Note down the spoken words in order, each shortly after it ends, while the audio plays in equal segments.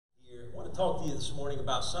to talk to you this morning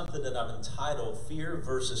about something that I've entitled Fear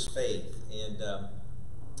versus Faith. And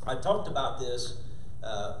I talked about this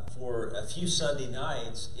for a few Sunday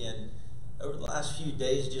nights, and over the last few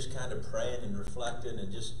days just kind of praying and reflecting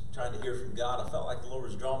and just trying to hear from God. I felt like the Lord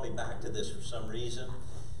was drawing me back to this for some reason.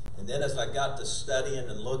 And then as I got to studying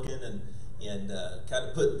and looking and kind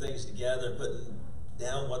of putting things together, putting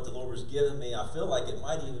down what the Lord was giving me, I feel like it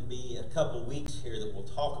might even be a couple weeks here that we'll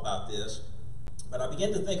talk about this. But I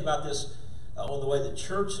began to think about this on the way to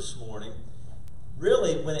church this morning.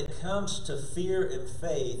 Really, when it comes to fear and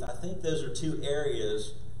faith, I think those are two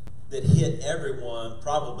areas that hit everyone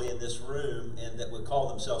probably in this room and that would call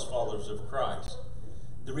themselves followers of Christ.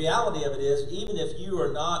 The reality of it is, even if you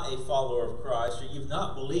are not a follower of Christ or you've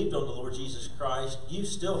not believed on the Lord Jesus Christ, you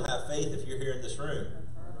still have faith if you're here in this room.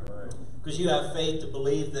 Because you have faith to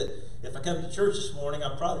believe that if I come to church this morning,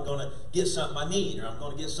 I'm probably going to get something I need, or I'm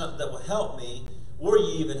going to get something that will help me. Or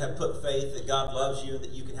you even have put faith that God loves you and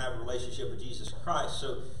that you can have a relationship with Jesus Christ.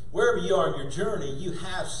 So wherever you are in your journey, you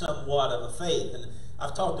have somewhat of a faith. And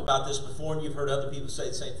I've talked about this before, and you've heard other people say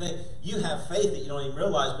the same thing. You have faith that you don't even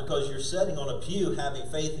realize because you're sitting on a pew having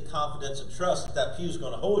faith and confidence and trust that that pew is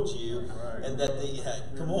going to hold you, and that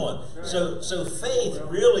come on. So faith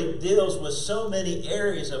really deals with so many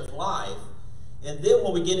areas of life. And then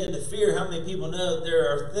when we get into fear, how many people know there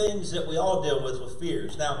are things that we all deal with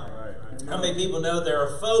fears? Now, how many people know there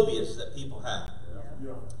are phobias that people have?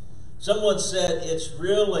 Yeah. Someone said it's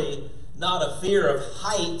really not a fear of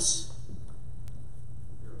heights,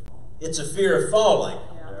 it's a fear of falling.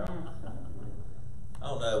 Yeah. I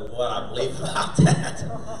don't know what I believe about that.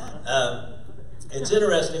 It's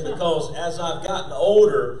interesting because as I've gotten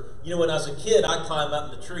older, you know, when I was a kid, I'd climb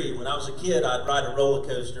up in the tree. When I was a kid, I'd ride a roller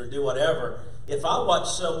coaster and do whatever. If I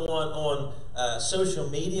watched someone on social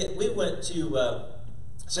media, we went to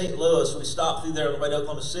St. Louis, we stopped through there on the way to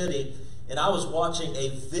Oklahoma City, and I was watching a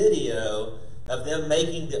video of them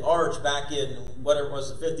making the arch back in whatever it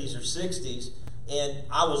was, the 50s or 60s, and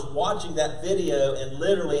I was watching that video and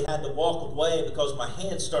literally had to walk away because my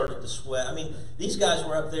hands started to sweat. I mean, these guys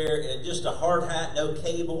were up there in just a hard hat, no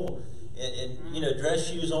cable, and you know, dress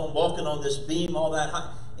shoes on, walking on this beam all that high,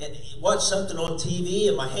 and watch something on TV,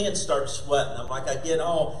 and my hands start sweating. I'm like, I get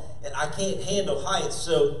all, and I can't handle heights,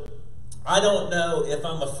 so I don't know if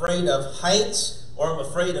I'm afraid of heights or I'm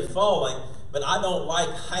afraid of falling, but I don't like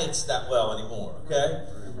heights that well anymore, okay?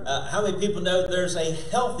 How many people know there's a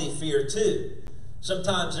healthy fear too?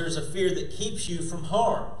 Sometimes there's a fear that keeps you from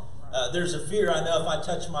harm. There's a fear, I know if I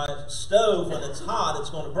touch my stove when it's hot,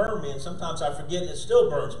 it's going to burn me, and sometimes I forget and it still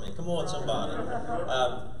burns me. Come on, somebody.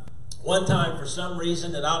 One time, for some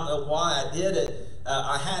reason, and I don't know why I did it,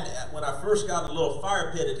 when I first got a little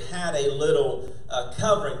fire pit, it had a little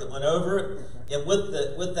covering that went over it. And with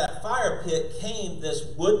that fire pit came this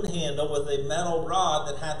wooden handle with a metal rod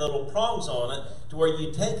that had little prongs on it, to where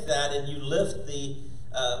you take that and you lift the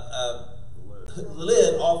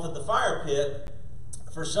lid off of the fire pit.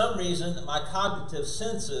 For some reason, my cognitive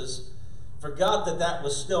senses forgot that that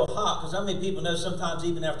was still hot. Because how many people know sometimes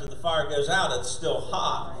even after the fire goes out, it's still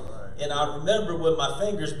hot? And I remember when my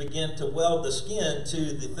fingers began to weld the skin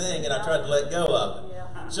to the thing, and I tried to let go of it.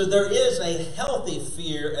 Yeah. So there is a healthy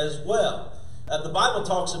fear as well. The Bible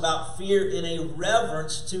talks about fear in a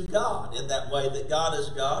reverence to God, in that way that God is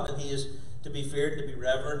God, and He is to be feared, to be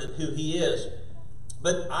reverent, and who He is.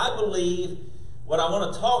 But I believe what I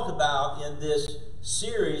want to talk about in this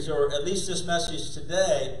series, or at least this message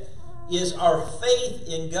today, is our faith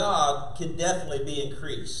in God can definitely be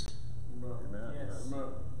increased.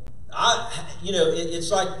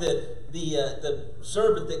 It's like the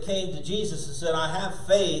servant that came to Jesus and said, I have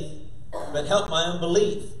faith, but help my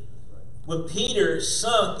unbelief. When Peter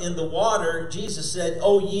sunk in the water, Jesus said,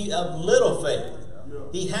 oh, ye of little faith.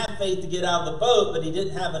 He had faith to get out of the boat, but he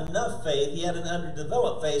didn't have enough faith. He had an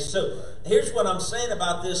underdeveloped faith. So here's what I'm saying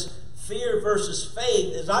about this fear versus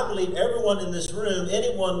faith is I believe everyone in this room,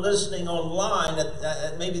 anyone listening online,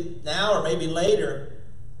 maybe now or maybe later,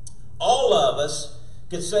 all of us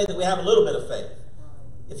could say that we have a little bit of faith.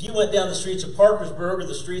 If you went down the streets of Parkersburg or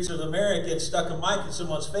the streets of America and stuck a mic in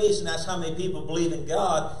someone's face and asked how many people believe in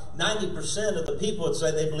God, 90% of the people would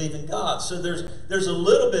say they believe in God. So there's a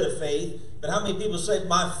little bit of faith, but how many people say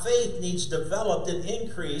my faith needs developed and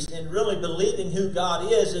increased in really believing who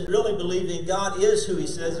God is and really believing God is who He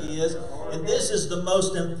says He is. And this is the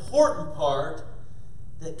most important part,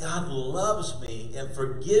 that God loves me and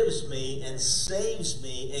forgives me and saves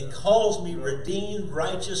me and calls me redeemed,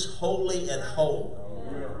 righteous, holy, and whole.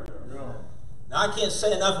 Now, I can't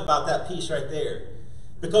say enough about that piece right there.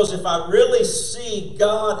 Because if I really see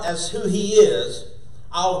God as who He is,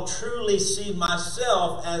 I'll truly see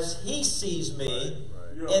myself as He sees me,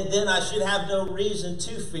 and then I should have no reason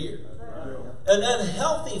to fear. An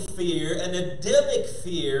unhealthy fear, an Adamic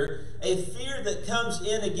fear, a fear that comes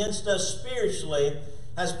in against us spiritually,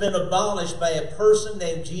 has been abolished by a person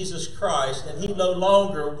named Jesus Christ, and He no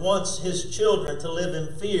longer wants His children to live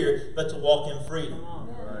in fear, but to walk in freedom.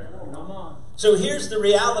 So here's the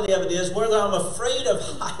reality of it is, whether I'm afraid of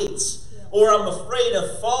heights or I'm afraid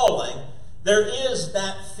of falling, there is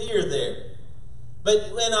that fear there.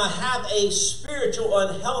 But when I have a spiritual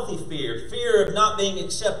unhealthy fear, fear of not being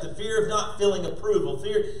accepted, fear of not feeling approval,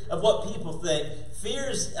 fear of what people think,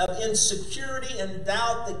 fears of insecurity and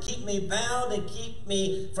doubt that keep me bound and keep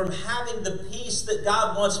me from having the peace that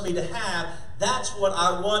God wants me to have, that's what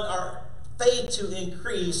I want our faith to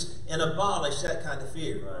increase and abolish that kind of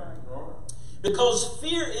fear. Because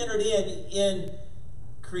fear entered in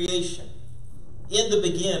creation, in the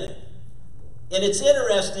beginning. And it's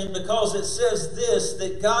interesting because it says this,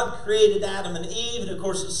 that God created Adam and Eve, and of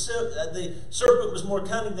course the serpent was more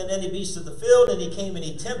cunning than any beast of the field, and he came and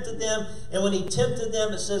he tempted them. And when he tempted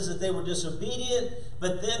them, it says that they were disobedient.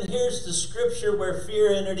 But then here's the scripture where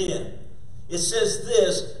fear entered in. It says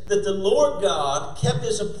this, that the Lord God kept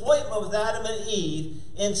His appointment with Adam and Eve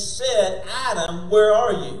and said, Adam, where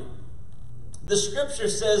are you? The scripture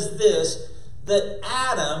says this, that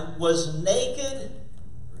Adam was naked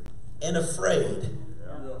and afraid.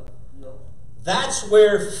 That's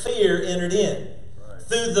where fear entered in.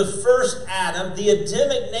 Through the first Adam, the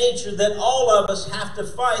Adamic nature that all of us have to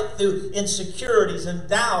fight through insecurities and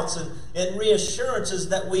doubts and reassurances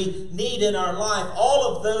that we need in our life.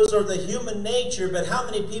 All of those are the human nature, but how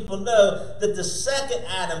many people know that the second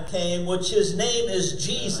Adam came, which His name is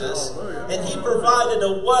Jesus, and He provided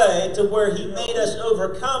a way to where He made us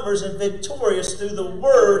overcomers and victorious through the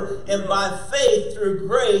Word and by faith through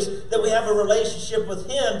grace, that we have a relationship with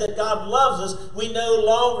Him, that God loves us. We no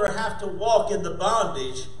longer have to walk in the bondage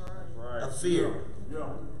of fear.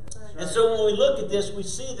 And so when we look at this, we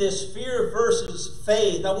see this fear versus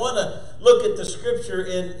faith. I want to look at the scripture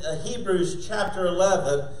in Hebrews chapter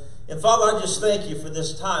 11. And Father, I just thank You for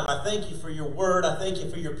this time. I thank You for Your word. I thank You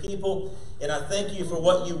for Your people. And I thank You for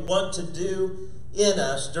what You want to do in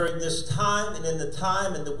us during this time and in the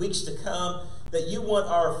time and the weeks to come, that You want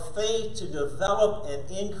our faith to develop and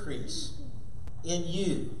increase in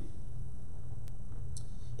You.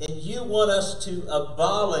 And You want us to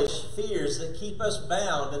abolish fears that keep us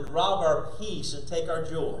bound and rob our peace and take our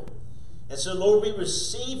joy. And so, Lord, we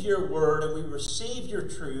receive Your word and we receive Your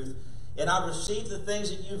truth, and I receive the things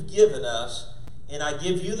that You've given us, and I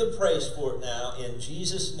give You the praise for it now in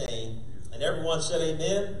Jesus' name. And everyone said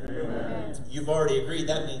amen? Amen. You've already agreed.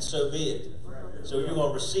 That means so be it. So you're going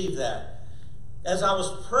to receive that. As I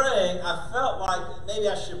was praying, I felt like maybe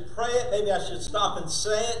I should pray it, maybe I should stop and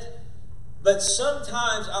say it. But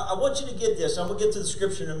sometimes, I want you to get this. I'm going to get to the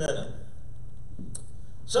scripture in a minute.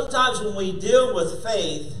 Sometimes when we deal with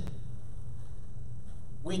faith,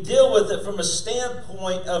 we deal with it from a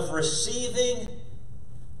standpoint of receiving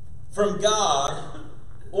from God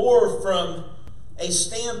or from a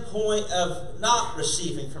standpoint of not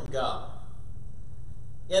receiving from God.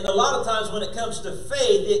 And a lot of times when it comes to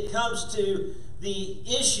faith, it comes to the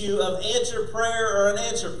issue of answered prayer or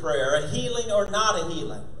unanswered prayer, a healing or not a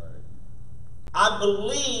healing. I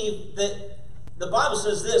believe that the Bible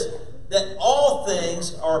says this, that all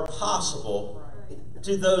things are possible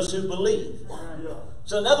to those who believe.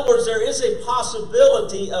 So in other words, there is a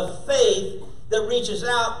possibility of faith that reaches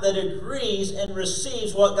out, that agrees and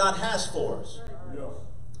receives what God has for us.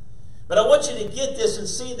 But I want you to get this and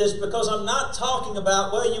see this, because I'm not talking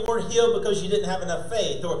about, well, you weren't healed because you didn't have enough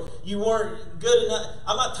faith, or you weren't good enough.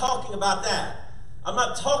 I'm not talking about that. I'm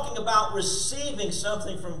not talking about receiving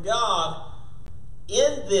something from God.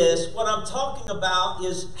 In this, what I'm talking about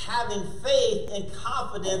is having faith and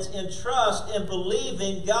confidence and trust and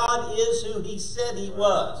believing God is who He said He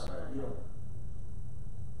was.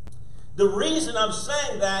 The reason I'm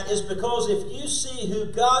saying that is because if you see who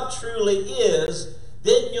God truly is,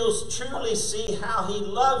 then you'll truly see how He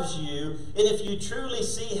loves you. And if you truly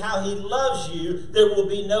see how He loves you, there will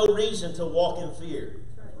be no reason to walk in fear.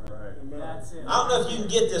 I don't know if you can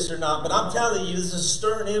get this or not, but I'm telling you, this is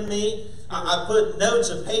stirring in me. I put notes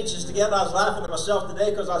and pages together. I was laughing at myself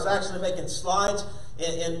today because I was actually making slides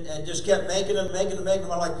and just kept making them.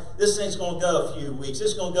 I'm like, this thing's going to go a few weeks.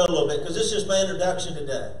 It's going to go a little bit because this is just my introduction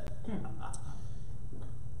today.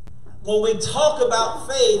 When we talk about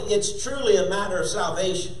faith, it's truly a matter of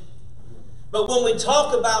salvation. But when we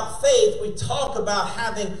talk about faith, we talk about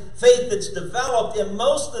having faith that's developed, and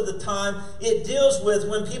most of the time it deals with,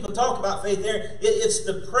 when people talk about faith there, it's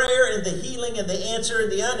the prayer and the healing and the answer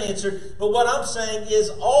and the unanswered. But what I'm saying is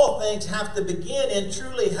all things have to begin in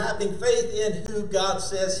truly having faith in who God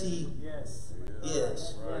says He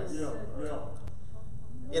is. Right. Yeah.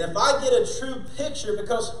 And if I get a true picture,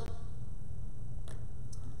 because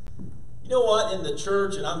you know what, in the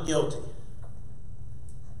church, and I'm guilty,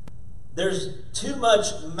 there's too much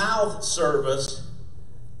mouth service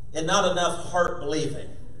and not enough heart believing.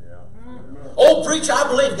 Yeah. Oh, preacher, I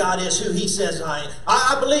believe God is who He says I am.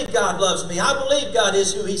 I believe God loves me. I believe God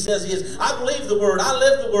is who He says He is. I believe the Word. I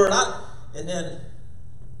live the Word. And then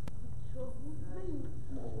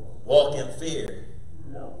walk in fear.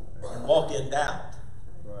 And walk in doubt.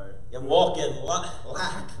 Right. And walk in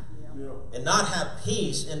lack. Yeah. And not have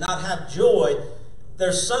peace and not have joy.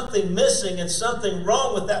 There's something missing and something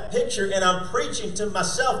wrong with that picture, and I'm preaching to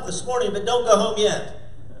myself this morning, but don't go home yet.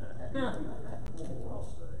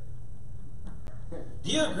 Do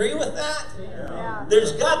you agree with that? Yeah.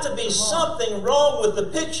 There's got to be something wrong with the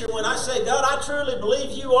picture when I say, God, I truly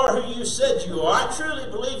believe you are who you said you are. I truly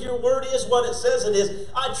believe your word is what it says it is.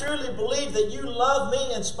 I truly believe that you love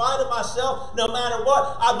me in spite of myself, no matter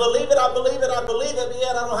what. I believe it, I believe it, I believe it, but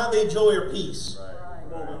yet I don't have any joy or peace.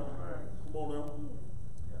 Come on now.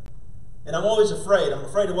 And I'm always afraid. I'm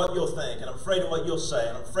afraid of what you'll think, and I'm afraid of what you'll say,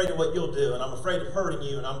 and I'm afraid of what you'll do, and I'm afraid of hurting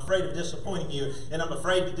you, and I'm afraid of disappointing you, and I'm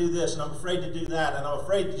afraid to do this, and I'm afraid to do that, and I'm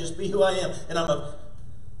afraid to just be who I am, and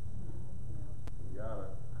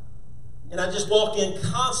and I just walk in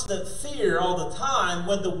constant fear all the time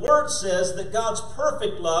when the Word says that God's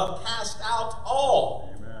perfect love casts out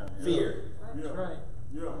all fear. Yeah. Right.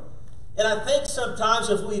 Yeah. And I think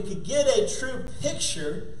sometimes if we could get a true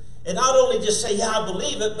picture, and not only just say, yeah, I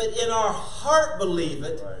believe it, but in our heart believe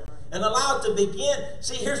it, Right. and allow it to begin.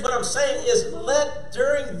 See, here's what I'm saying is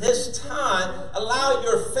during this time, allow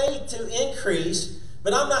your faith to increase.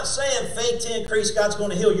 But I'm not saying faith to increase, God's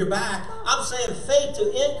going to heal your back. I'm saying faith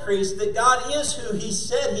to increase that God is who He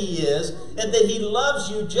said He is, and that He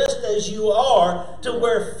loves you just as you are, to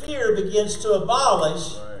where fear begins to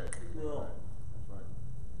abolish,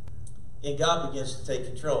 and God begins to take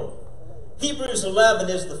control. Hebrews 11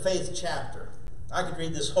 is the faith chapter. I could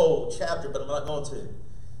read this whole chapter, but I'm not going to.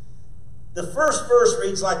 The first verse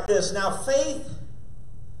reads like this. Now faith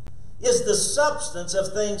is the substance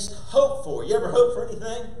of things hoped for. You ever hope for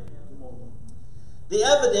anything? The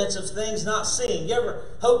evidence of things not seen. You ever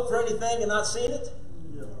hope for anything and not seen it?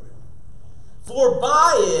 For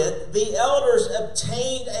by it the elders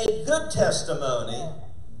obtained a good testimony.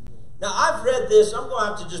 Now I've read this. I'm going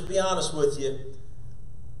to have to just be honest with you.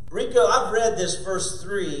 Rico, I've read this verse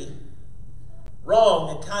 3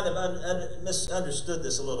 wrong and kind of misunderstood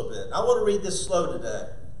this a little bit. I want to read this slow today.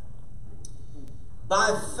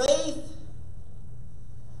 By faith,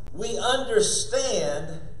 we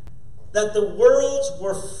understand that the worlds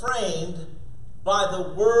were framed by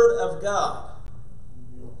the Word of God,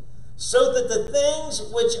 so that the things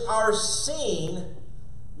which are seen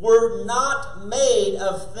were not made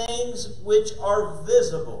of things which are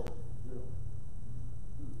visible.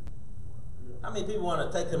 How many people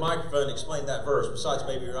want to take the microphone and explain that verse besides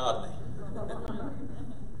maybe Rodney?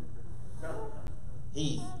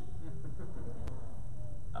 Heath.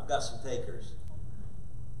 I've got some takers.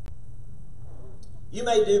 You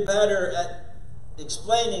may do better at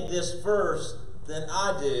explaining this verse than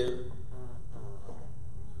I do.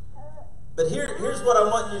 But here's what I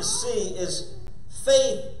want you to see is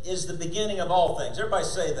faith is the beginning of all things. Everybody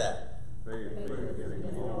say that.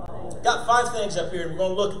 Got 5 things up here, and we're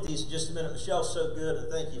going to look at these in just a minute. Michelle's so good,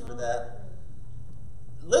 and thank you for that.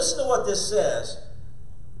 Listen to what this says,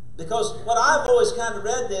 because what I've always kind of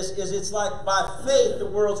read this is it's like by faith the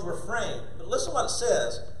worlds were framed. But listen to what it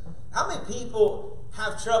says. How many people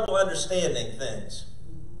have trouble understanding things?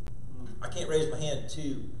 I can't raise my hand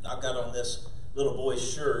too. I've got on this little boy's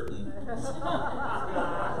shirt, and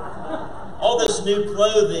all this new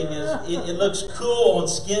clothing it looks cool on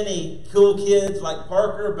skinny, cool kids like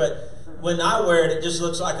Parker, but when I wear it, it just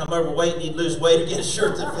looks like I'm overweight and need to lose weight to get a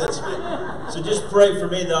shirt that fits me. So just pray for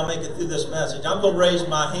me that I'll make it through this message. I'm going to raise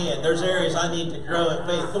my hand. There's areas I need to grow in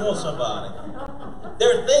faith. Come on, somebody.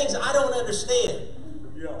 There are things I don't understand.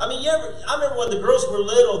 I mean, I remember when the girls were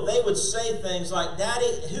little, they would say things like,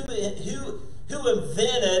 Daddy, who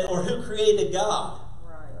invented or who created God?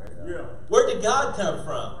 Yeah. Where did God come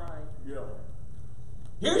from? Yeah.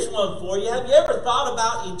 Here's one for you. Have you ever thought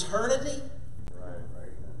about eternity?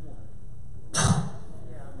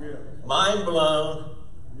 Yeah. Mind blown.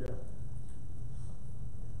 Yeah.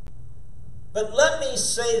 But let me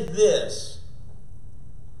say this.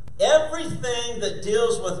 Everything that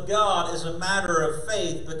deals with God is a matter of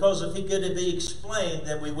faith, because if He could be explained,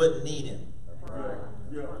 then we wouldn't need Him.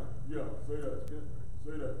 Yeah. Say that.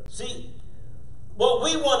 Say that. See, what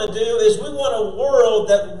we want to do is we want a world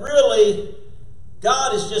that really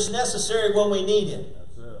God is just necessary when we need Him.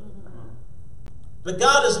 But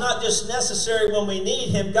God is not just necessary when we need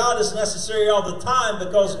Him. God is necessary all the time,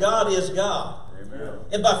 because God is God. Amen.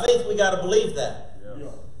 And by faith we got to believe that. Yeah.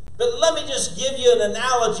 But let me just give you an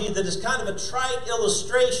analogy that is kind of a trite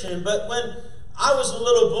illustration. But when I was a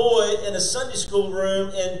little boy in a Sunday school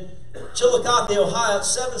room in Chillicothe, Ohio, at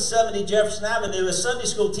 770 Jefferson Avenue, a Sunday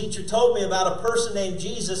school teacher told me about a person named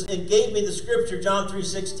Jesus and gave me the scripture, John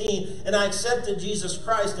 3:16, and I accepted Jesus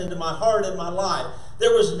Christ into my heart and my life.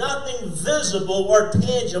 There was nothing visible or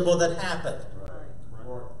tangible that happened.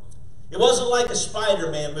 It wasn't like a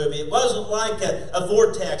Spider-Man movie. It wasn't like a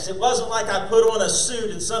vortex. It wasn't like I put on a suit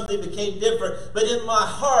and something became different. But in my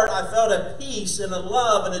heart, I felt a peace and a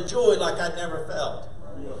love and a joy like I'd never felt.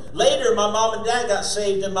 Later, my mom and dad got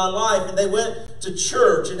saved in my life, and they went to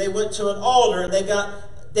church, and they went to an altar, and they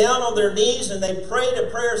got down on their knees, and they prayed a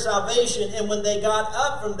prayer of salvation. And when they got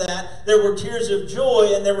up from that, there were tears of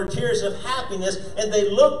joy, and there were tears of happiness, and they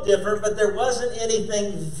looked different, but there wasn't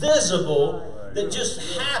anything visible that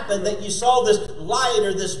just happened, that you saw this light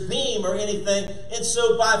or this beam or anything. And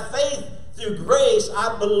so by faith, through grace,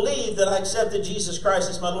 I believe that I accepted Jesus Christ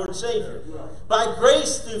as my Lord and Savior. By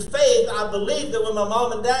grace, through faith, I believe that when my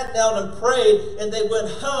mom and dad knelt and prayed, and they went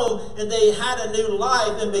home and they had a new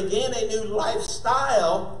life and began a new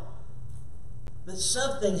lifestyle, that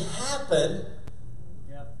something happened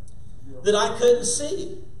that I couldn't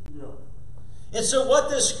see. And so what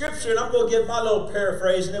this scripture, and I'm going to give my little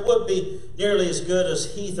paraphrase, and it wouldn't be nearly as good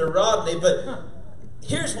as Heath or Rodney, but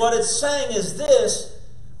here's what it's saying is this,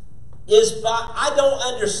 I don't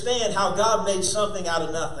understand how God made something out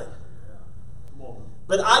of nothing.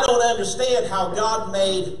 But I don't understand how God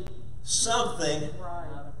made something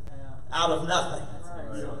out of nothing.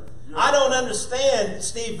 I don't understand,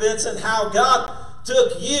 Steve Vincent, how God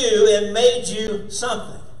took you and made you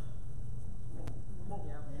something.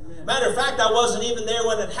 Matter of fact, I wasn't even there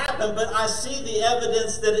when it happened, but I see the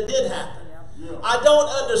evidence that it did happen. I don't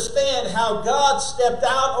understand how God stepped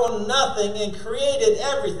out on nothing and created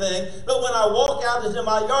everything, but when I walk out into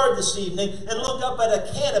my yard this evening and look up at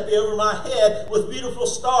a canopy over my head with beautiful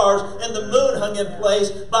stars and the moon hung in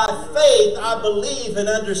place, by faith I believe and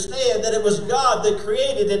understand that it was God that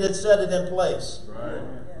created it and set it in place.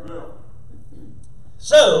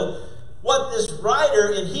 So, what this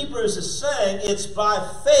writer in Hebrews is saying, it's by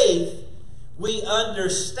faith we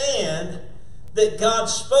understand that God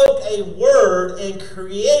spoke a word and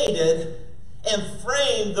created and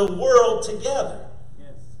framed the world together.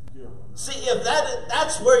 See, if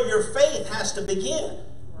that's where your faith has to begin.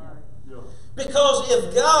 Because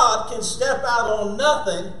if God can step out on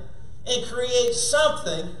nothing and create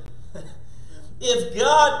something, if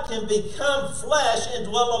God can become flesh and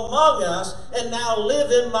dwell among us and now live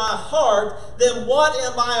in my heart, then what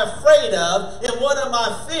am I afraid of and what am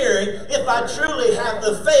I fearing if I truly have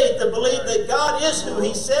the faith to believe that God is who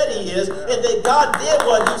He said He is and that God did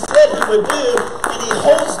what He said He would do, and He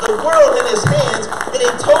holds the world in His hands, and He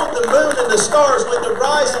told the moon and the stars when to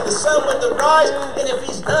rise and the sun when to rise, and if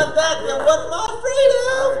He's done that, then what am I afraid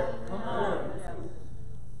of?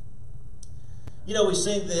 You know, we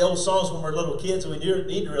sing the old songs when we're little kids, and we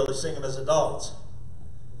need to really sing them as adults.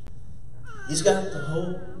 He's got the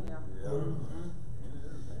whole world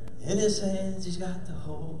in His hands. He's got the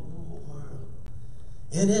whole world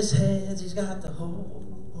in His hands. He's got the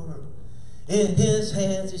whole world in His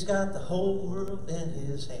hands. He's got the whole world in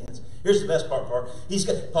His hands. Here's the best part. He's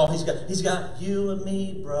got you and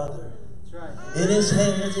me, brother. In His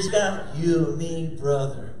hands, He's got you and me,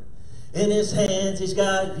 brother. In His hands, He's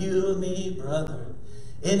got you and me, brother.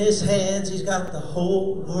 In His hands, He's got the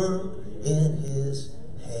whole world in His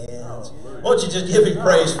hands. Won't you just give Him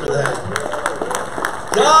praise for that?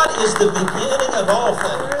 God is the beginning of all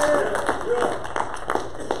things.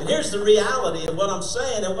 And here's the reality of what I'm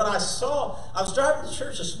saying and what I saw. I was driving to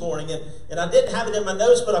church this morning, and I didn't have it in my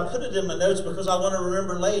notes, but I put it in my notes because I want to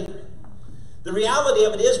remember later. The reality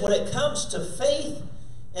of it is, when it comes to faith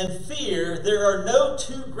and fear, there are no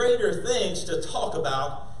two greater things to talk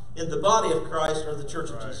about in the body of Christ or the Church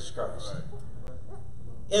of Jesus Christ.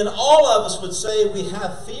 And all of us would say we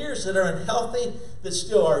have fears that are unhealthy, that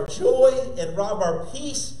steal our joy and rob our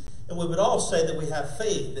peace, and we would all say that we have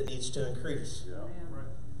faith that needs to increase.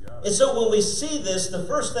 And so when we see this, the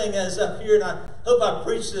first thing is up here, and I hope I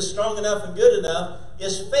preached this strong enough and good enough,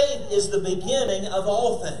 is faith is the beginning of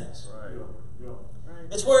all things.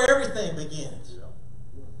 It's where everything begins.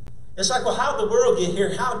 It's like, well, how did the world get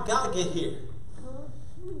here? How did God get here?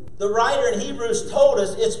 The writer in Hebrews told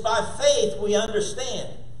us it's by faith we understand.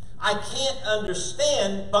 I can't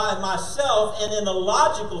understand by myself and in a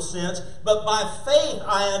logical sense, but by faith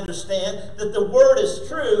I understand that the Word is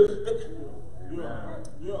true.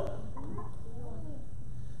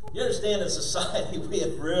 You understand, in society we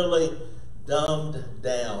have really dumbed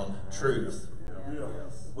down truth.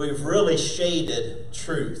 We've really shaded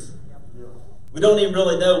truth. We don't even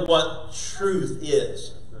really know what truth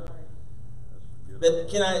is. But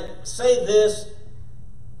can I say this?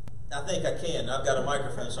 I think I can. I've got a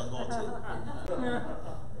microphone, so I'm going to.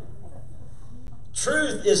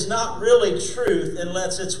 Truth is not really truth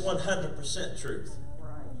unless it's 100% truth.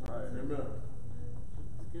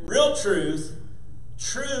 Real truth,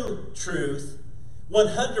 true truth,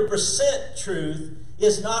 100% truth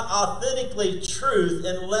is not authentically truth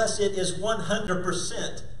unless it is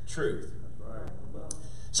 100% truth.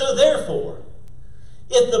 So therefore,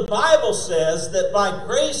 if the Bible says that by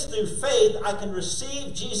grace through faith I can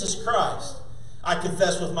receive Jesus Christ, I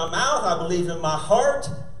confess with my mouth, I believe in my heart,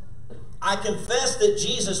 I confess that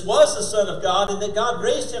Jesus was the Son of God and that God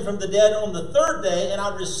raised him from the dead on the third day, and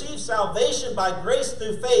I receive salvation by grace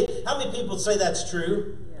through faith. How many people say that's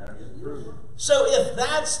true? So if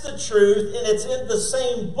that's the truth, and it's in the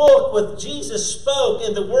same book with Jesus spoke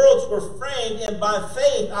and the worlds were framed, and by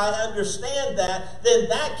faith I understand that, then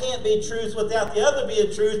that can't be truth without the other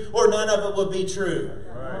being truth, or none of it would be true.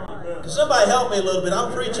 Right. Somebody help me a little bit.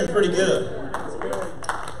 I'm preaching pretty good.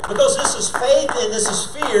 Because this is faith and this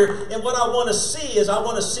is fear, and what I want to see is I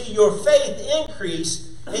want to see your faith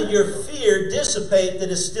increase and your fear dissipate that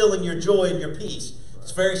is stealing your joy and your peace.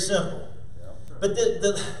 It's very simple. But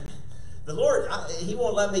the Lord, He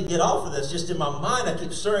won't let me get off of this. Just in my mind, I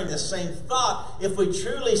keep stirring this same thought. If we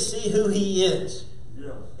truly see who He is,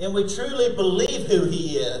 and we truly believe who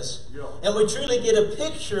He is, and we truly get a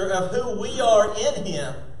picture of who we are in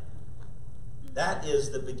Him, that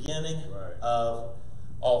is the beginning of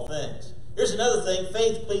all things. Here's another thing.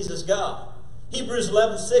 Faith pleases God. Hebrews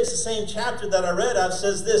 11:6, the same chapter that I read out,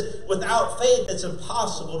 says this: without faith, it's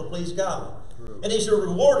impossible to please God. And He's a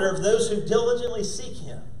rewarder of those who diligently seek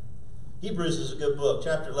Him. Hebrews is a good book.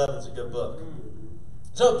 Chapter 11 is a good book.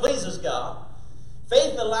 So it pleases God.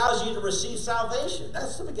 Faith allows you to receive salvation.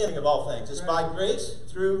 That's the beginning of all things. It's by grace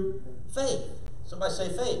through faith. Somebody say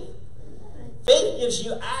faith. Faith gives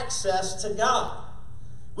you access to God.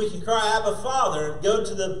 We can cry, Abba, Father, and go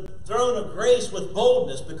to the throne of grace with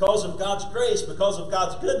boldness because of God's grace, because of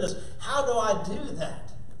God's goodness. How do I do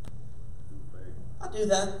that? I do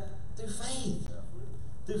that through faith.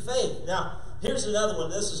 Through faith. Now, here's another one.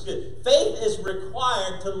 This is good. Faith is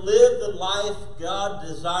required to live the life God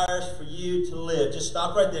desires for you to live. Just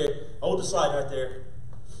stop right there. Hold the slide right there.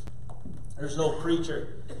 There's an old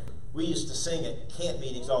preacher. We used to sing at camp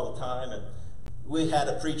meetings all the time, and we had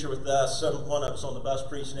a preacher with us. One of us on the bus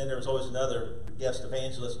preaching, and there was always another guest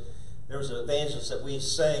evangelist. There was an evangelist that we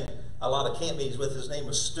sang a lot of camp meetings with. His name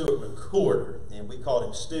was Stuart McCorder, and we called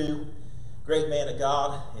him Stu. Great man of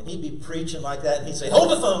God, and he'd be preaching like that, and he'd say, hold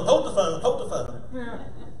the phone, hold the phone, hold the phone.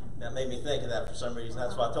 That made me think of that for some reason.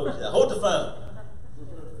 That's why I told you that. Hold the phone.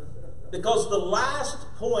 Because the last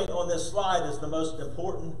point on this slide is the most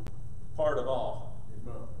important part of all.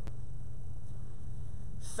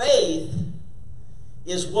 Faith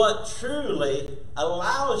is what truly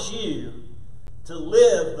allows you to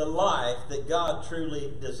live the life that God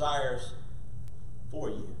truly desires for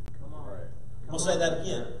you. I'm going to say that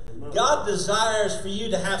again. God desires for you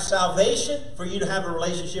to have salvation, for you to have a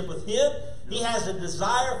relationship with Him. He has a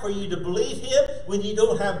desire for you to believe Him. When you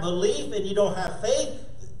don't have belief and you don't have faith,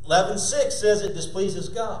 11:6 says it displeases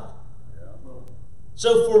God.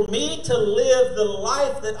 So for me to live the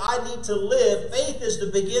life that I need to live, faith is the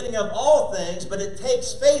beginning of all things, but it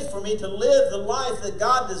takes faith for me to live the life that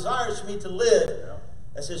God desires for me to live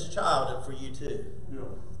as His child, and for you too.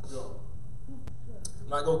 I'm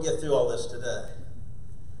not going to get through all this today.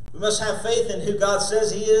 We must have faith in who God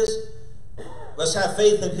says He is. We must have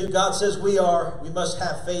faith in who God says we are. We must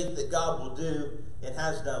have faith that God will do and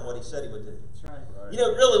has done what He said He would do. That's right. You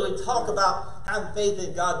know, really, we talk about having faith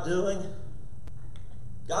in God doing.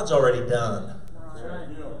 God's already done.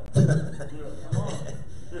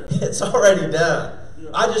 It's already done.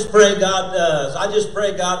 I just pray God does. I just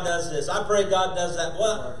pray God does this. I pray God does that.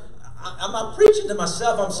 Well, I'm preaching to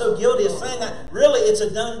myself. I'm so guilty of saying that. Really, it's a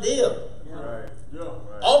done deal.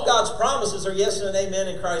 All God's promises are yes and amen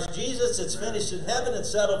in Christ Jesus. It's finished in heaven and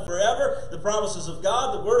settled forever. The promises of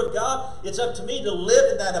God, the Word of God. It's up to me to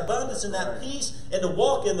live in that abundance and that peace and to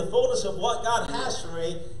walk in the fullness of what God has for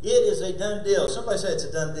me. It is a done deal. Somebody say it's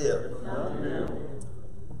a done deal.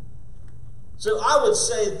 So I would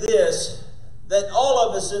say this, that all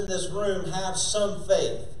of us in this room have some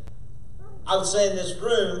faith. I would say in this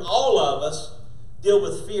room, all of us deal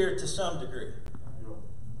with fear to some degree.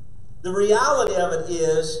 The reality of it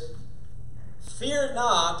is, fear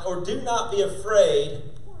not or do not be afraid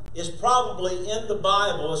is probably in the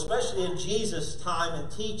Bible, especially in Jesus' time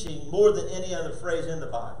and teaching, more than any other phrase in the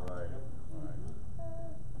Bible.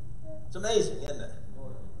 It's amazing, isn't it?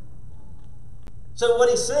 So what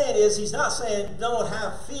he's saying is, he's not saying don't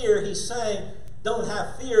have fear. He's saying don't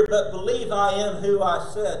have fear, but believe I am who I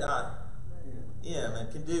said I am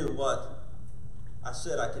and can do what I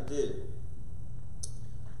said I could do.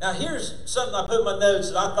 Now here's something I put in my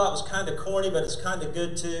notes that I thought was kind of corny, but it's kind of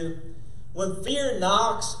good too. When fear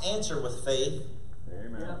knocks, answer with faith.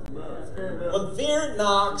 Amen. When fear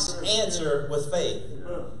knocks, answer with faith.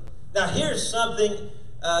 Now here's something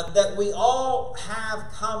that we all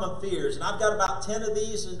have common fears. And I've got about 10 of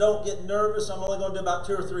these, and don't get nervous. I'm only going to do about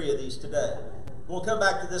 2 or 3 of these today. We'll come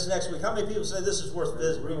back to this next week. How many people say this is worth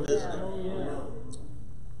revisiting?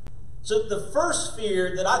 So the first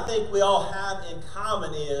fear that I think we all have in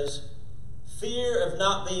common is fear of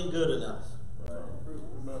not being good enough.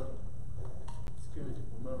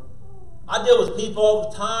 I deal with people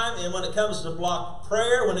all the time, and when it comes to block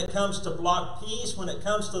prayer, when it comes to block peace, when it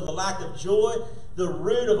comes to the lack of joy, the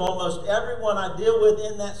root of almost everyone I deal with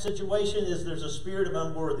in that situation is there's a spirit of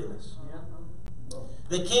unworthiness.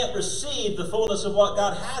 They can't receive the fullness of what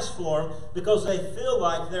God has for them because they feel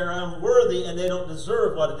like they're unworthy and they don't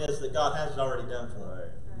deserve what it is that God has already done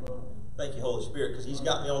for them. Thank you, Holy Spirit, because He's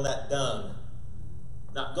got me on that done.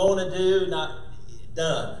 Not going to do, not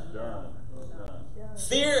done.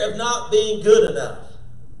 Fear of not being good enough.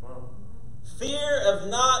 Fear of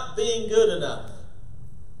not being good enough.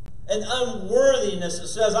 An unworthiness that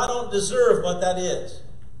says, I don't deserve what that is.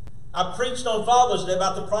 I preached on Father's Day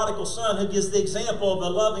about the prodigal son who gives the example of a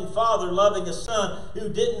loving father loving his son who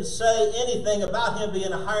didn't say anything about him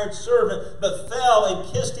being a hired servant, but fell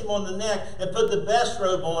and kissed him on the neck and put the best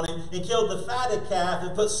robe on him and killed the fatted calf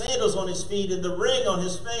and put sandals on his feet and the ring on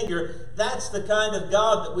his finger. That's the kind of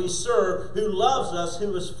God that we serve, who loves us,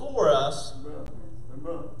 who is for us.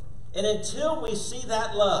 Amen. And until we see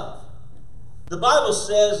that love, the Bible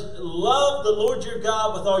says, love the Lord your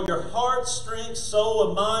God with all your heart, strength, soul,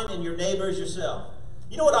 and mind, and your neighbor as yourself.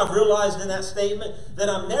 You know what I've realized in that statement? That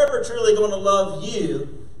I'm never truly going to love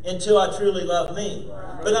you until I truly love me.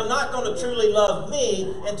 But I'm not going to truly love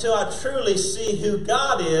me until I truly see who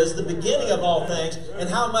God is, the beginning of all things, and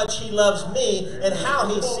how much He loves me, and how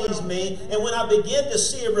He sees me. And when I begin to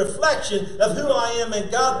see a reflection of who I am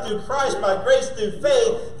in God through Christ, by grace through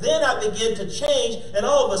faith, then I begin to change. And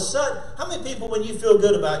all of a sudden, how many people, when you feel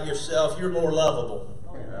good about yourself, you're more lovable?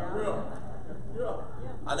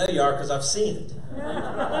 I know you are, because I've seen it.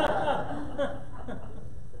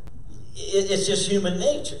 It's just human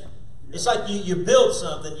nature. It's like you build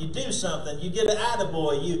something, you do something, you get an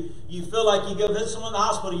attaboy, you feel like you go visit someone in the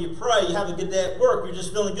hospital, you pray, you have a good day at work, you're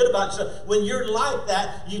just feeling good about yourself. When you're like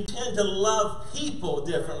that, you tend to love people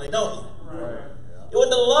differently, don't you? Right. When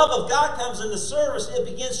the love of God comes into service, it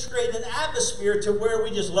begins to create an atmosphere to where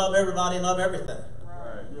we just love everybody and love everything.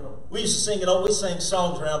 We used to sing it. We sang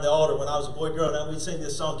songs around the altar when I was a boy growing up. We'd sing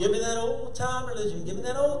this song, give me that old time religion, give me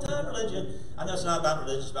that old time religion. I know it's not about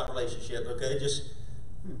religion, it's about relationship, okay? Just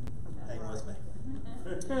hang with me.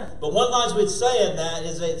 But one line we'd say in that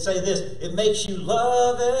is they'd say this, it makes you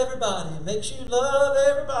love everybody, it makes you love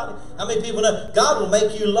everybody. How many people know God will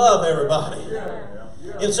make you love everybody?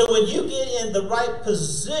 And so when you get in the right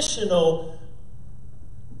positional,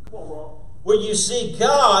 where you see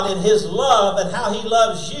God and His love and how He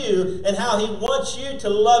loves you and how He wants you to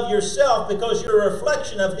love yourself because you're a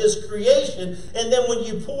reflection of His creation. And then when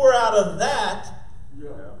you pour out of that,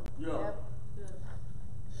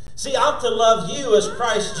 see, I'm to love you as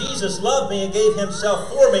Christ Jesus loved me and gave Himself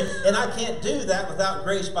for me. And I can't do that without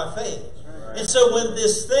grace by faith. And so when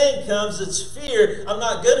this thing comes, it's fear, I'm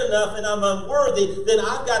not good enough and I'm unworthy, then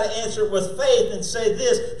I've got to answer it with faith and say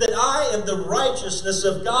this, that I am the righteousness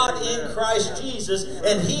of God in Christ Jesus,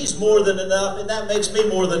 and He's more than enough, and that makes me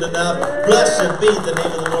more than enough. Blessed be the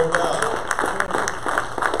name of the Lord God.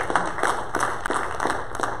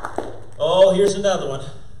 Oh, here's another one.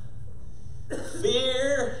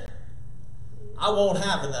 Fear, I won't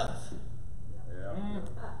have enough.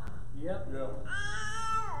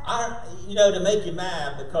 To make you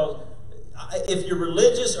mad, because if you're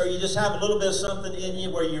religious or you just have a little bit of something in you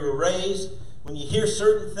where you were raised, when you hear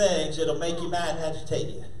certain things, it'll make you mad and agitate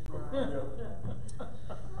you.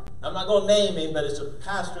 I'm not going to name him, but it's a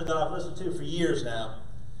pastor that I've listened to for years now.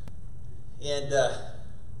 And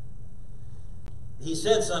he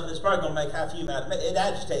said something that's probably going to make half of you mad. It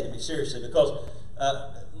agitated me, seriously, because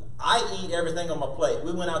I eat everything on my plate.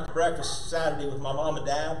 We went out to breakfast Saturday with my mom and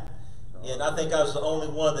dad, and I think I was the only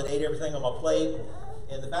one that ate everything on my plate.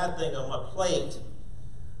 And the bad thing on my plate,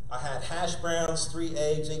 I had hash browns, 3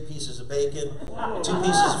 eggs, 8 pieces of bacon, 2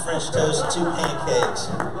 pieces of French toast, and 2 pancakes.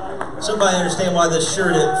 Somebody understand why this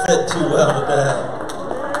shirt didn't fit too well with that.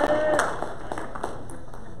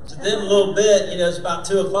 So then a little bit, it's about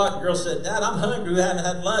 2 o'clock, the girl said, "Dad, I'm hungry, we haven't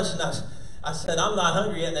had lunch." And I said, "I'm not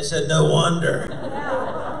hungry yet." And they said, "No wonder."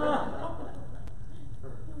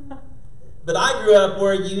 But I grew up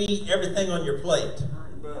where you eat everything on your plate.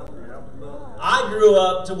 I grew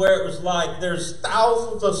up to where it was like there's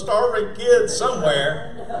thousands of starving kids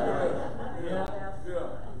somewhere.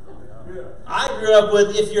 I grew up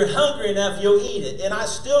with, if you're hungry enough, you'll eat it. And I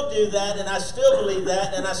still do that, and I still believe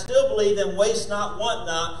that, and I still believe in waste not, want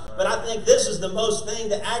not. But I think this is the most thing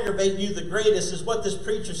to aggravate you the greatest, is what this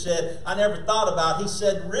preacher said I never thought about. He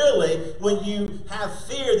said, really, when you have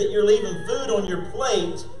fear that you're leaving food on your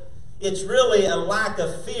plate, it's really a lack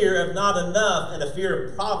of fear of not enough and a fear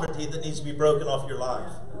of poverty that needs to be broken off your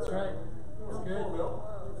life. That's right. That's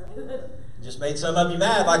good. Just made some of you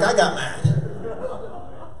mad like I got mad.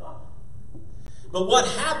 But what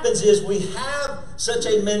happens is we have such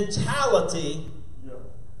a mentality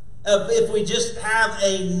of if we just have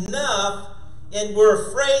enough, and we're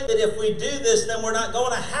afraid that if we do this, then we're not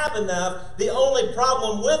going to have enough. The only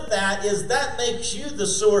problem with that is that makes you the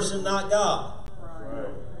source and not God.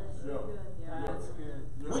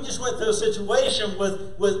 We just went through a situation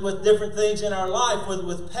with different things in our life,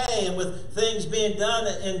 with pay and with things being done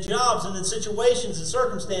in jobs and in situations and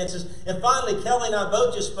circumstances. And finally, Kelly and I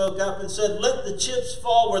both just spoke up and said, let the chips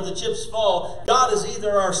fall where the chips fall. God is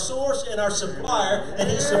either our source and our supplier, and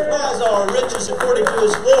He supplies all our riches according to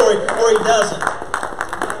His glory, or He doesn't.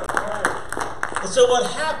 And so what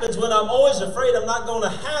happens when I'm always afraid I'm not going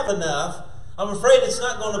to have enough, I'm afraid it's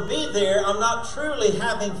not going to be there, I'm not truly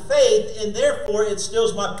having faith, and therefore it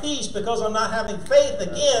steals my peace, because I'm not having faith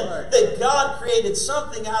again that God created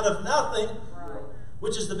something out of nothing,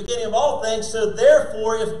 which is the beginning of all things. So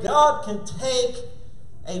therefore, if God can take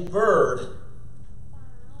a bird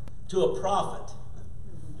to a prophet,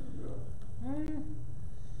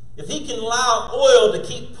 if He can allow oil to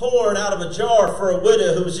keep pouring out of a jar for a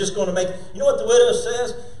widow who was just going to make, you know what the widow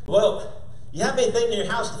says? Well, you have anything in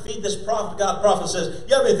your house to feed this prophet? God, the prophet says,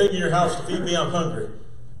 you have anything in your house to feed me? I'm hungry.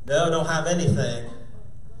 No, don't have anything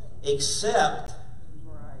except.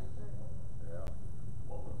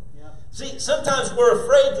 See, sometimes we're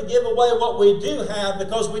afraid to give away what we do have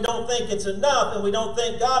because we don't think it's enough, and we don't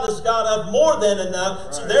think God is God of more than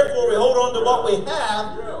enough. So therefore we hold on to what we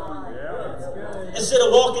have instead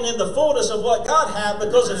of walking in the fullness of what God had,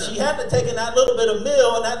 because if she hadn't taken that little bit of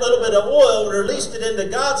meal and that little bit of oil and released it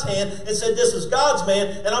into God's hand and said, this is God's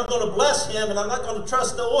man, and I'm going to bless him, and I'm not going to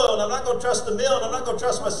trust the oil, and I'm not going to trust the meal, and I'm not going to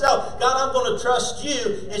trust myself. God, I'm going to trust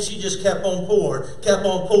you. And she just kept on pouring, kept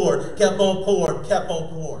on pouring, kept on pouring, kept on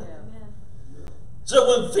pouring. So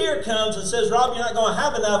when fear comes and says, Rob, you're not going to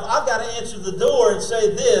have enough, I've got to answer the door and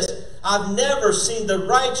say this: I've never seen the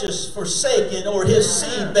righteous forsaken or his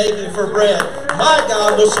seed begging for bread. My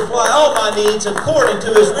God will supply all my needs according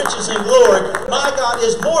to His riches and glory. My God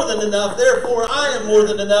is more than enough. Therefore, I am more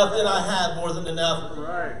than enough, and I have more than enough.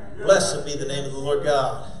 Blessed be the name of the Lord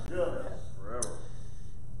God.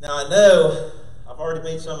 Now, I know I've already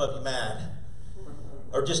made some of you mad,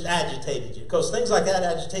 or just agitated you, because things like that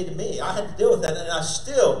agitated me. I had to deal with that, and I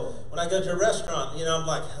still, when I go to a restaurant, I'm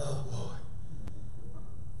like, oh boy.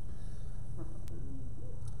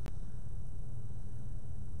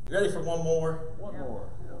 You ready for one more? One more.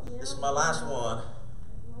 This is my last one.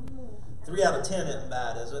 3 out of 10 isn't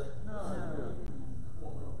bad, is it? No.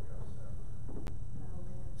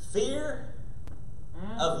 Fear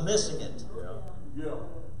of missing it. Yeah.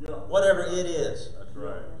 Whatever it is. That's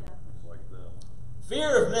right.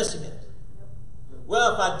 Fear of missing it.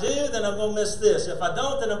 Well, if I do, then I'm going to miss this. If I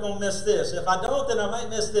don't, then I'm going to miss this. If I don't, then I might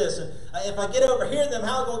miss this. And if I get over here, then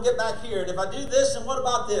how am I going to get back here? And if I do this, then what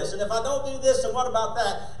about this? And if I don't do this, then what about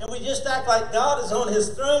that? And we just act like God is on His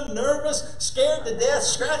throne, nervous, scared to death,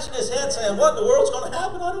 scratching his head, saying, what in the world's going to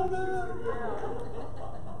happen? I don't know.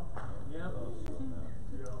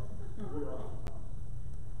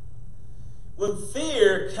 When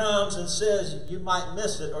fear comes and says you might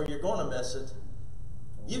miss it or you're going to miss it,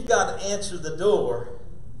 you've got to answer the door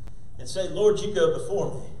and say, Lord, you go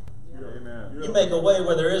before me. Amen. You make a way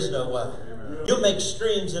where there is no way. Amen. You'll make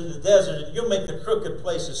streams in the desert, and you'll make the crooked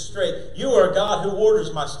places straight. You are a God who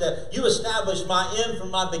orders my step. You establish my end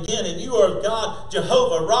from my beginning. You are God,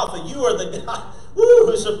 Jehovah Rapha. You are the God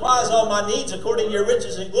who supplies all my needs according to your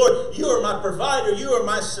riches and glory. You are my provider. You are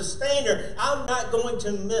my sustainer. I'm not going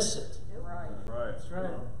to miss it. That's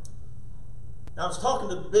right. Now, I was talking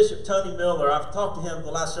to Bishop Tony Miller. I've talked to him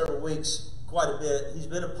the last several weeks quite a bit. He's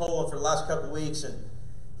been in Poland for the last couple of weeks, and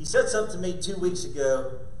he said something to me 2 weeks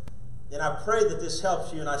ago, and I pray that this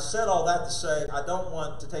helps you. And I said all that to say I don't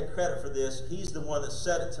want to take credit for this. He's the one that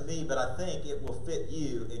said it to me, but I think it will fit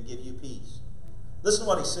you and give you peace. Listen to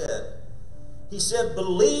what he said. He said,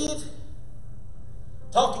 believe,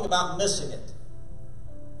 talking about missing it.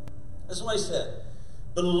 Listen to what he said.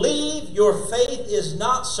 Believe your faith is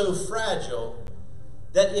not so fragile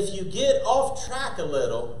that if you get off track a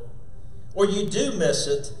little, or you do miss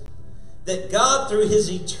it, that God, through his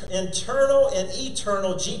internal and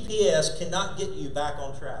eternal GPS, cannot get you back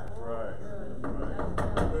on track. Right.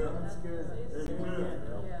 That's good.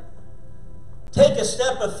 Take a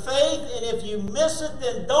step of faith, and if you miss it,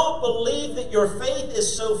 then don't believe that your faith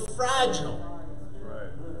is so fragile.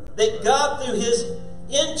 Right. That God, through his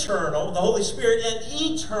internal, the Holy Spirit, and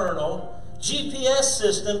eternal GPS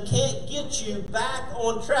system can't get you back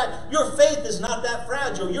on track. Your faith is not that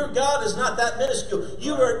fragile. Your God is not that minuscule.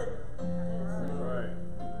 You are... Right.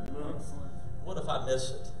 What if I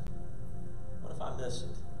miss it? What if I miss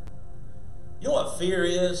it? You know what fear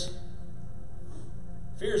is?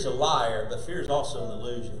 Fear is a liar, but fear is also an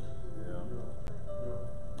illusion.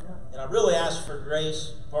 And I really ask for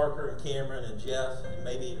Grace, Parker, and Cameron, and Jeff, and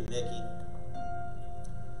maybe even Nikki.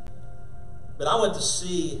 But I went to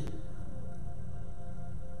see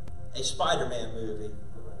a Spider-Man movie.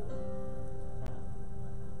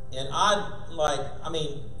 And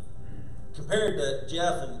compared to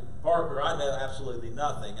Jeff and Parker, I know absolutely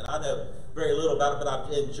nothing. And I know very little about it, but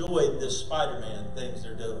I've enjoyed this Spider-Man things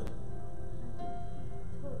they're doing.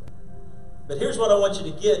 But here's what I want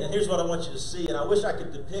you to get, and here's what I want you to see. And I wish I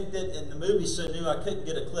could depict it, and the movie's so new I couldn't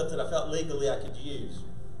get a clip that I felt legally I could use.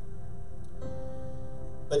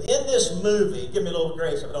 But in this movie, give me a little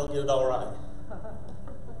grace if I don't get it all right.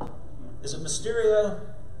 Is it Mysterio?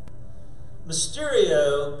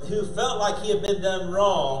 Mysterio, who felt like he had been done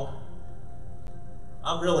wrong,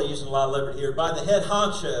 I'm really using a lot of liberty here, by the head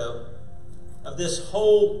honcho of this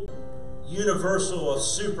whole universal of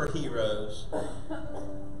superheroes,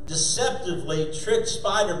 deceptively tricked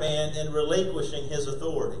Spider-Man in relinquishing his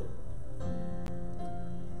authority.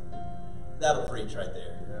 That'll preach right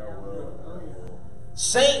there.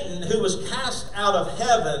 Satan, who was cast out of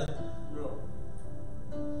heaven,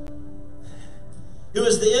 who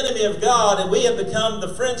is the enemy of God, and we have become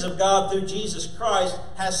the friends of God through Jesus Christ,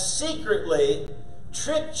 has secretly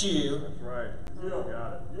tricked you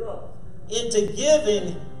into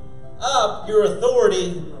giving up your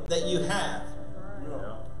authority that you have.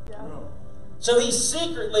 So he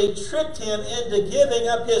secretly tricked him into giving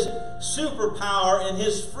up his superpower and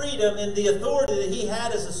his freedom and the authority that he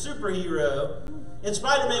had as a superhero. And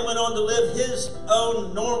Spider-Man went on to live his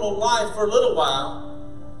own normal life for a little while,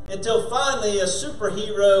 until finally a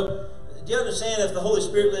superhero, do you understand, if the Holy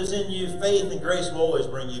Spirit lives in you, faith and grace will always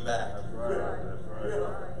bring you back. That's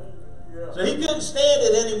right. So he couldn't stand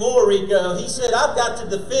it anymore, Rico. He said, I've got to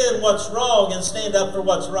defend what's wrong and stand up for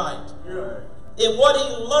what's right. And what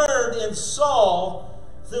he learned and saw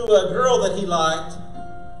through a girl that he liked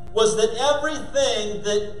was that everything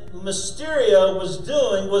that Mysterio was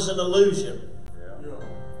doing was an illusion.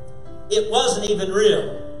 It wasn't even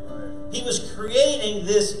real. He was creating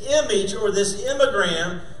this image or this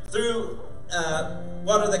imagram through,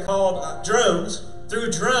 what are they called? Drones.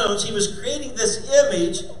 Through drones, he was creating this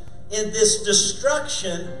image and this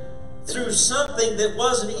destruction through something that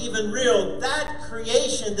wasn't even real. That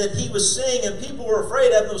creation that he was seeing and people were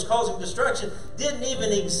afraid of and was causing destruction didn't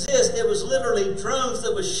even exist. It was literally drones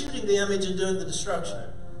that was shooting the image and doing the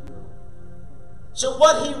destruction. So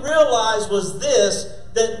what he realized was this,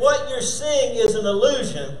 that what you're seeing is an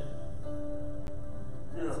illusion.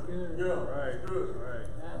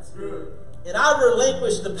 That's good. And I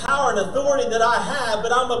relinquished the power and authority that I have,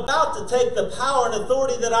 but I'm about to take the power and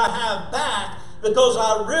authority that I have back, because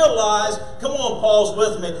I realize, come on, Paul's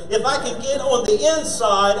with me, if I can get on the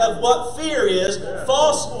inside of what fear is,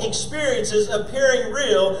 false experiences appearing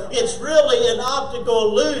real, it's really an optical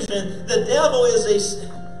illusion. The devil is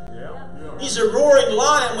he's a roaring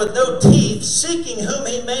lion with no teeth, seeking whom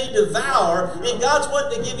he may devour. And God's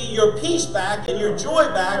wanting to give you your peace back, and your joy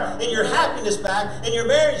back, and your happiness back, and your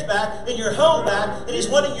marriage back, and your home back. And he's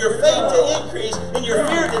wanting your faith to increase and your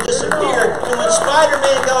fear to disappear. And when when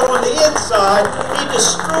Spider-Man got on the inside, he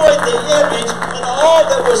destroyed the image, and all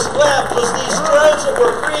that was left was these drones that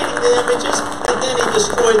were creating the images, and then he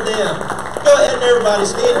destroyed them. Go ahead and everybody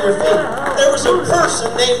stand to your feet. There was a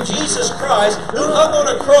person named Jesus Christ who hung on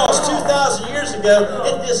a cross 2,000 years ago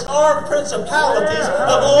and disarmed principalities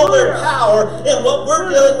of all their power. And what we're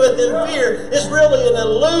dealing with in fear is really an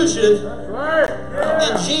illusion.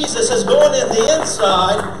 And Jesus is going in the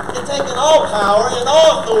inside and taking all power and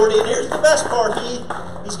all authority. And here's the best part.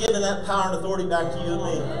 He's giving that power and authority back to you and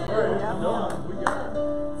me.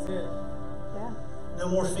 No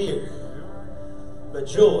more fear, but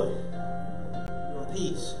joy.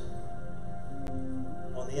 Peace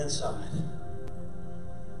on the inside.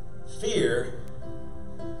 Fear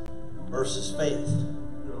versus faith.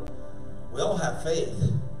 We all have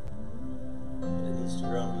faith, but it needs to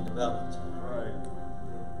grow and be developed.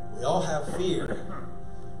 We all have fear,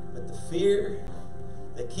 but the fear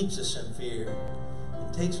that keeps us in fear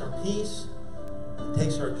and takes our peace and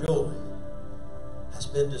takes our joy has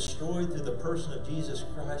been destroyed through the person of Jesus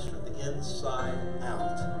Christ from the inside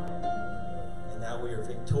out. Now we are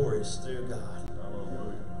victorious through God,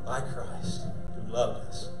 by Christ, who loved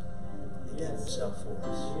us and gave himself for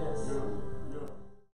us.